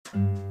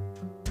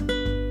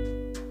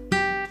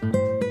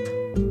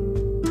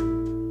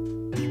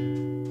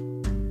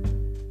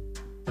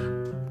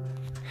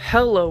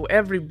Hello,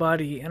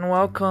 everybody, and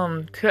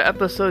welcome to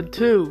episode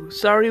 2.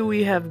 Sorry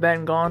we have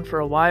been gone for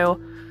a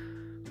while.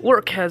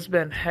 Work has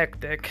been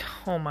hectic.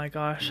 Oh my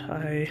gosh,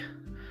 I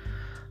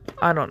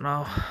don't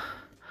know.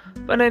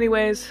 But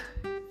anyways,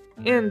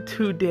 in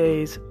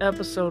today's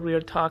episode, we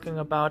are talking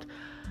about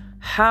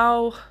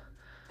how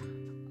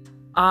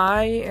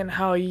I and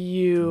how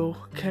you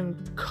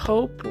can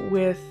cope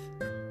with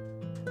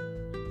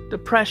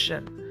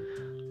depression.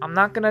 I'm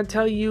not gonna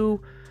tell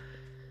you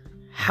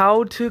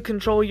how to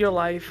control your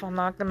life. I'm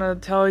not gonna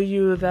tell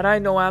you that I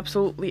know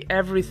absolutely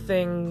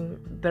everything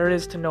there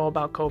is to know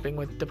about coping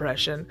with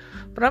depression,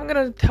 but I'm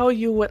gonna tell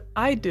you what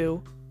I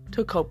do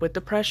to cope with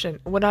depression,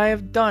 what I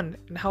have done,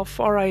 and how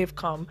far I have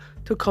come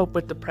to cope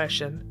with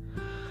depression.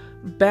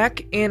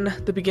 Back in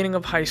the beginning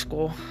of high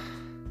school,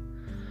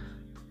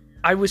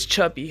 I was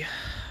chubby.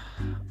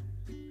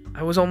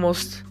 I was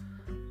almost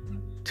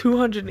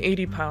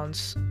 280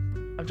 pounds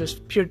of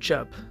just pure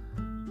chub.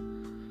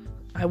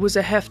 I was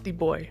a hefty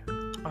boy.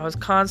 I was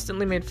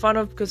constantly made fun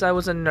of because I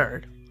was a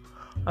nerd.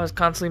 I was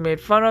constantly made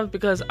fun of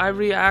because I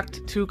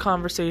react to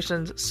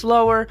conversations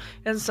slower,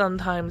 and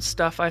sometimes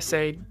stuff I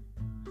say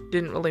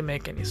didn't really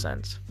make any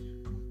sense.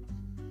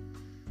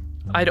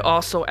 I'd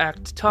also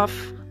act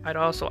tough. I'd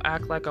also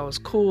act like I was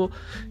cool.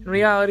 In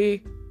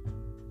reality,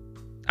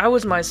 I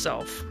was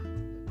myself.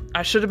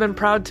 I should have been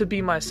proud to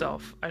be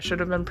myself. I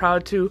should have been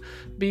proud to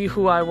be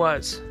who I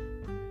was.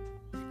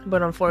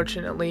 But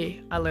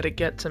unfortunately, I let it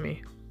get to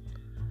me.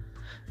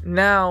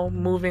 Now,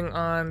 moving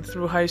on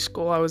through high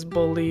school, I was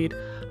bullied,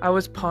 I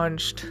was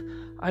punched,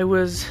 I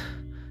was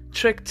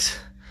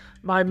tricked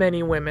by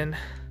many women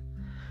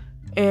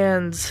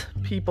and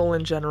people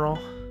in general.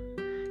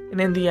 And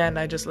in the end,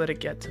 I just let it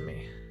get to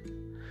me.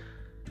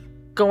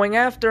 Going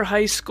after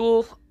high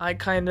school, I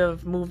kind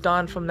of moved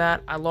on from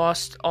that. I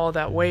lost all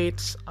that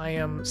weight. I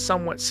am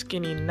somewhat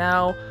skinny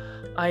now.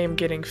 I am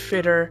getting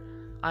fitter.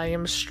 I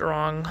am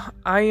strong.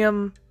 I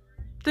am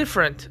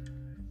different.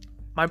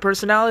 My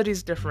personality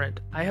is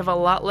different. I have a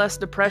lot less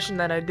depression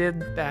than I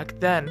did back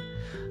then.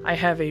 I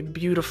have a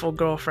beautiful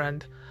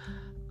girlfriend.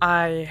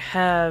 I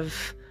have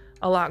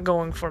a lot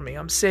going for me.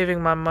 I'm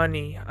saving my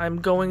money. I'm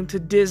going to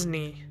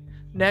Disney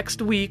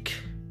next week.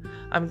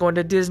 I'm going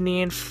to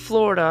Disney in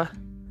Florida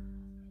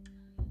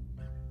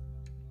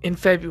in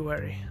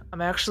February.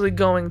 I'm actually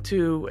going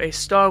to a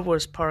Star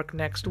Wars park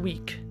next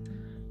week.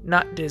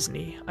 Not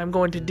Disney. I'm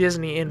going to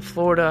Disney in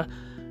Florida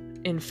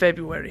in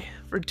February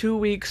for 2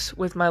 weeks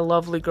with my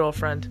lovely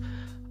girlfriend.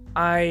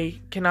 I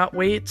cannot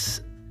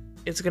wait.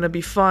 It's gonna be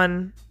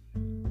fun.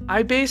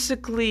 I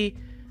basically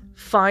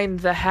find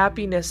the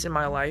happiness in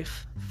my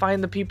life,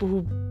 find the people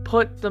who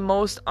put the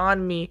most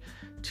on me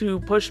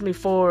to push me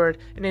forward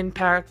and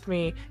impact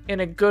me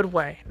in a good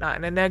way, not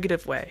in a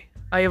negative way.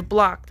 I have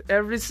blocked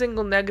every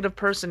single negative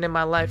person in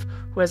my life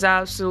who has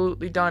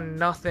absolutely done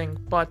nothing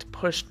but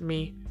pushed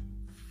me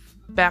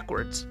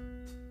backwards,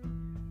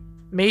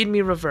 made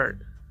me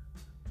revert.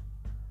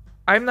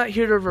 I'm not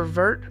here to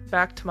revert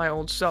back to my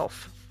old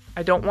self.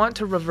 I don't want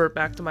to revert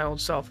back to my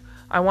old self.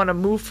 I want to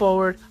move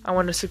forward. I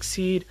want to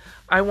succeed.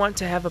 I want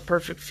to have a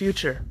perfect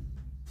future.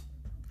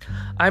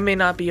 I may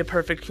not be a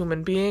perfect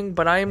human being,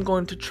 but I am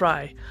going to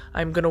try.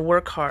 I'm going to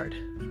work hard.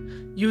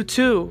 You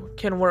too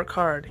can work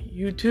hard.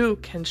 You too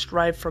can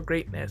strive for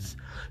greatness.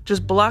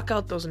 Just block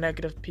out those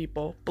negative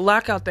people.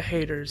 Block out the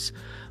haters.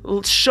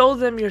 Show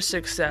them your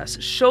success.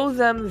 Show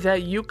them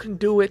that you can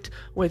do it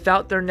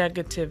without their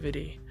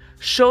negativity.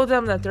 Show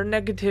them that their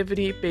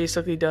negativity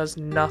basically does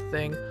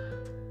nothing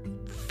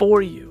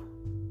for you.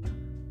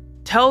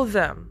 Tell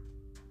them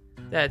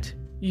that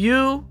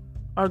you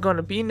are going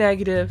to be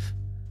negative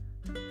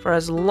for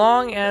as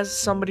long as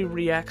somebody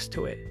reacts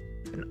to it.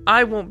 And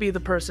I won't be the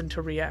person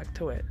to react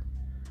to it.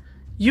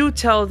 You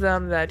tell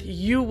them that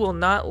you will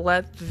not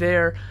let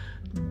their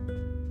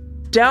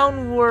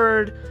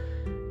downward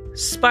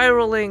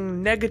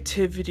spiraling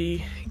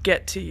negativity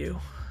get to you.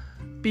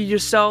 Be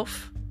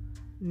yourself.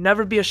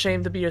 Never be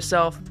ashamed to be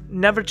yourself.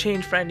 Never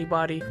change for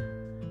anybody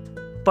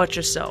but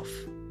yourself.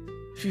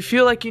 If you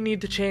feel like you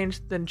need to change,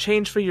 then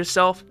change for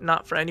yourself,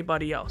 not for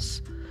anybody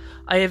else.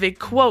 I have a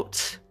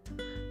quote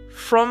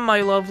from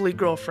my lovely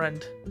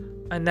girlfriend,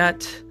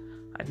 Annette.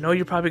 I know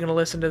you're probably going to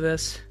listen to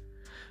this.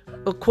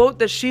 A quote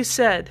that she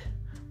said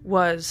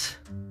was,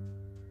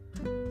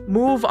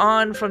 "Move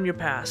on from your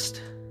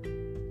past.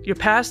 Your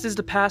past is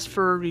the past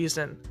for a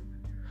reason.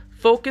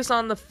 Focus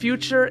on the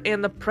future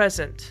and the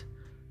present.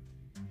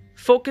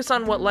 Focus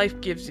on what life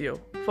gives you.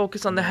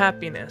 Focus on the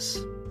happiness."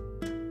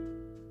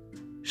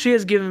 She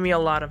has given me a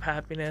lot of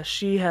happiness.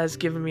 She has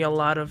given me a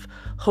lot of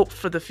hope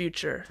for the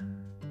future.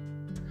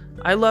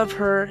 I love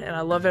her, and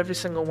I love every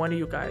single one of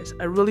you guys.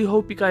 I really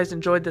hope you guys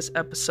enjoyed this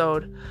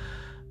episode.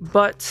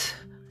 But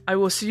I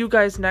will see you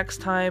guys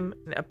next time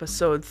in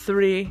episode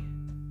 3.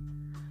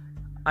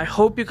 I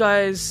hope you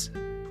guys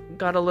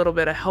got a little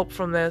bit of help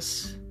from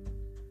this.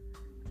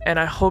 And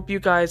I hope you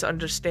guys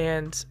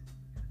understand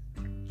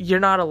you're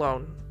not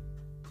alone.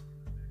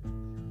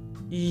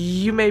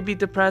 You may be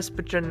depressed,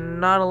 but you're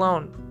not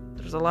alone.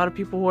 There's a lot of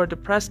people who are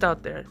depressed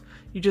out there.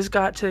 You just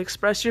got to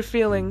express your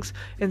feelings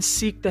and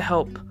seek the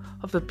help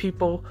of the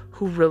people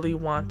who really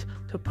want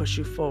to push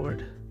you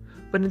forward.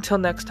 But until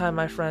next time,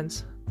 my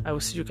friends, I will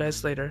see you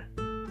guys later.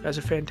 You guys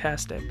are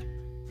fantastic.